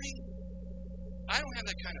of rearing. I don't have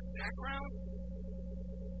that kind of background.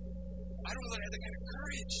 I don't know that I have that kind of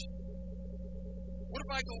courage. What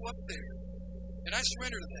if I go up there And I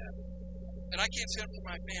surrender to that. And I can't stand up to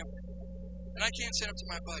my family. And I can't stand up to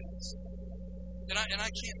my buddies. And I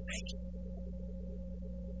can't make it.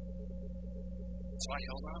 So I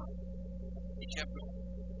held on. He kept going.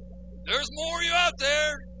 There's more of you out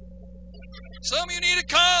there. Some of you need to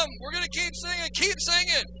come. We're going to keep singing. Keep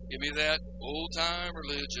singing. Give me that old-time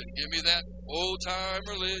religion. Give me that old-time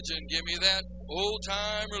religion. Give me that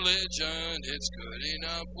old-time religion. It's good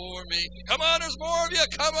enough for me. Come on, there's more of you.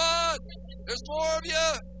 Come on. There's more of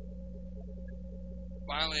you.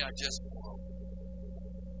 Finally, I just broke.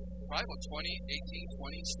 Probably about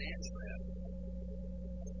 20 stands for that.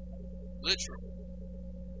 Literally.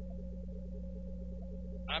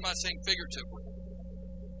 I'm not saying figuratively.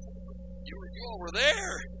 You all were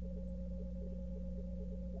there.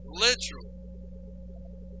 Literally.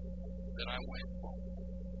 Then I went home.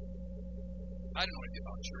 I didn't know anything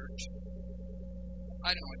about church. I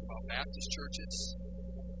didn't know anything about Baptist churches.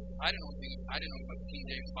 I didn't know about the King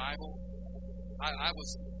James Bible. I was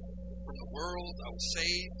from the world. I was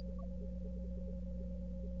saved.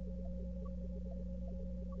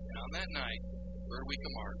 And on that night, third week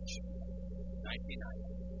of March,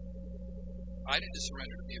 1990, I didn't just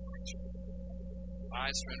surrender to be a preacher. I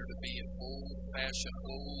surrendered to be an old-fashioned,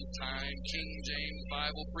 old-time, King James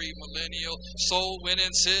Bible, pre-millennial,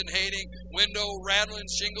 soul-winning, sin-hating, window-rattling,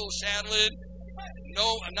 shingle-shattling,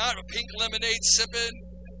 no, I'm not a pink lemonade sipping,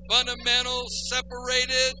 fundamentals,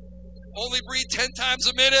 separated, only breathe 10 times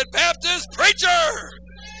a minute, Baptist preacher!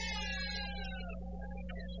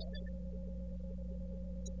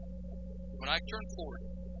 When I turned 40,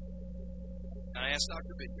 and I asked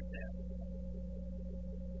Dr. Bidwin that,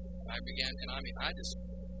 I began, and I just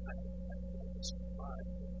got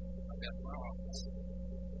to my office.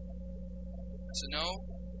 I said, no,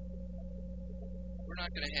 we're not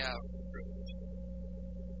going to have the privilege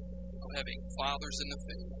of having fathers in the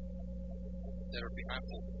faith that are behind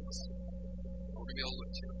pulpits. We're going to be able to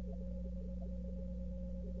look to.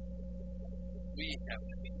 We have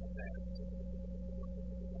to be that.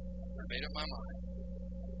 I made up my mind.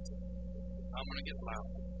 I'm going to get loud.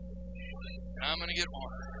 And I'm going to get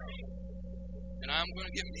honored. And I'm going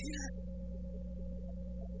to get meaner.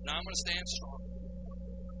 And I'm going to stand strong.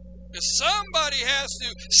 Because somebody has to.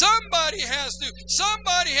 Somebody has to.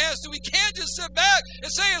 Somebody has to. We can't just sit back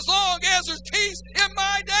and say, as long as there's peace in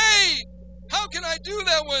my day. How can I do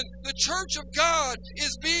that when the church of God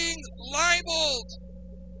is being libeled?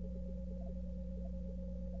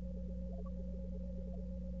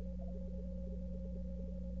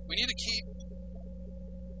 We need to keep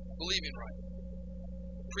believing right,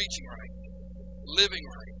 preaching right, living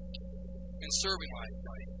right, and serving right.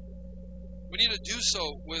 We need to do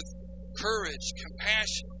so with courage,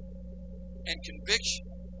 compassion, and conviction.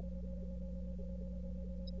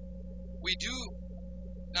 We do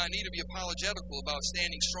not need to be apologetical about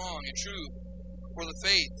standing strong and true for the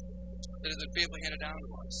faith that has been faithfully handed down to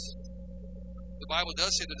us. The Bible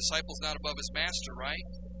does say the disciple's not above his master, right?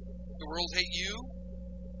 The world hate you.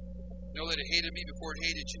 Know that it hated me before it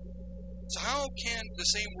hated you. So how can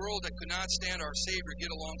the same world that could not stand our Savior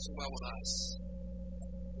get along so well with us?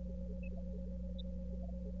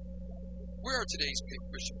 Where are today's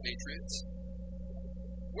Christian patriots?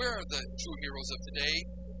 Where are the true heroes of today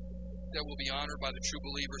that will be honored by the true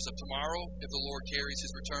believers of tomorrow if the Lord carries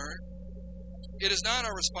His return? It is not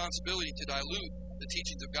our responsibility to dilute the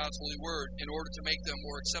teachings of God's holy word in order to make them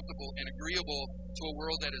more acceptable and agreeable to a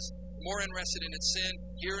world that is more interested in its sin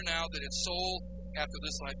here and now than its soul after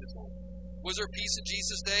this life is over. Was there peace in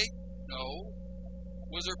Jesus' day? No.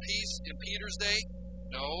 Was there peace in Peter's day?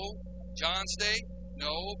 No. John's day?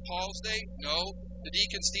 No. Paul's day? No. The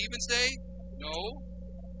deacon Stephen's day? No.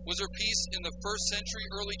 Was there peace in the first century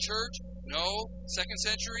early church? No. Second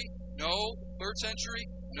century? No. Third century?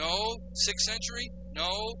 No. 6th century? No.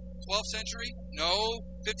 12th century? No.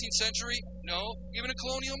 15th century? No. Even in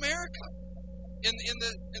colonial America. In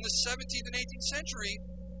the 17th and 18th century,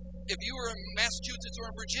 if you were in Massachusetts or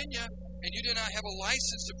in Virginia and you did not have a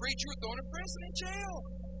license to preach, you were thrown in prison and jail.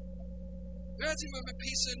 There hasn't even been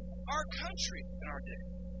peace in our country in our day.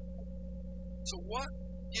 So what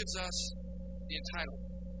gives us the entitlement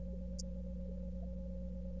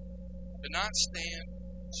to not stand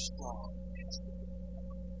strong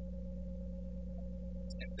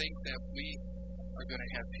and think that we are going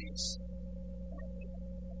to have peace?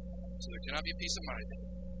 So there cannot be peace in my day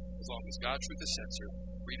as long as God's truth is censored,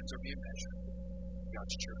 freedoms are being measured.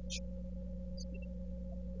 God's church.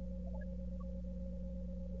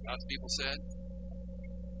 God's people said,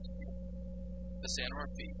 let's stand on our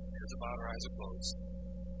feet, heads are bowed, our eyes are closed.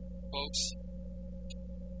 Folks,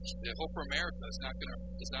 the Hope for America is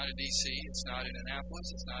not in D.C., it's not in Annapolis,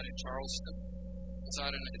 it's not in Charleston,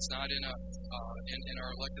 It's not in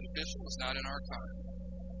our elected official. It's not in our economy.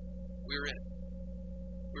 We're it.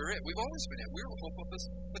 We're it. We've always been it. We're a hope of us.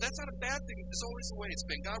 But that's not a bad thing. It's always the way it's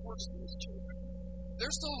been. God works through His children.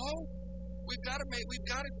 There's still hope. We've got to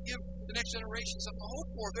give the next generation something to hope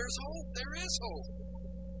for. There's hope. There is hope.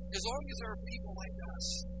 As long as there are people like us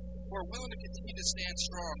who are willing to continue to stand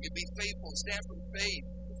strong and be faithful, stand for the faith,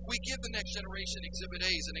 we give the next generation exhibit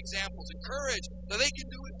A's and examples and courage that they can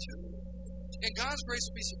do it too. And God's grace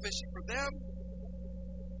will be sufficient for them.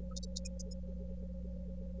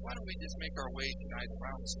 Why don't we just make our way tonight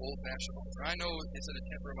around this old-fashioned altar? I know it's in a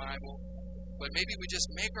tent revival, but maybe we just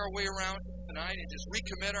make our way around tonight and just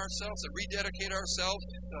recommit ourselves and rededicate ourselves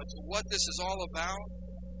to what this is all about.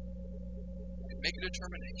 And make a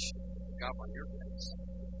determination, God, by your grace,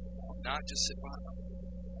 I'll not just sit by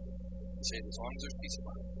and say, as long as there's peace of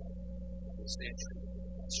mind, we'll stand true.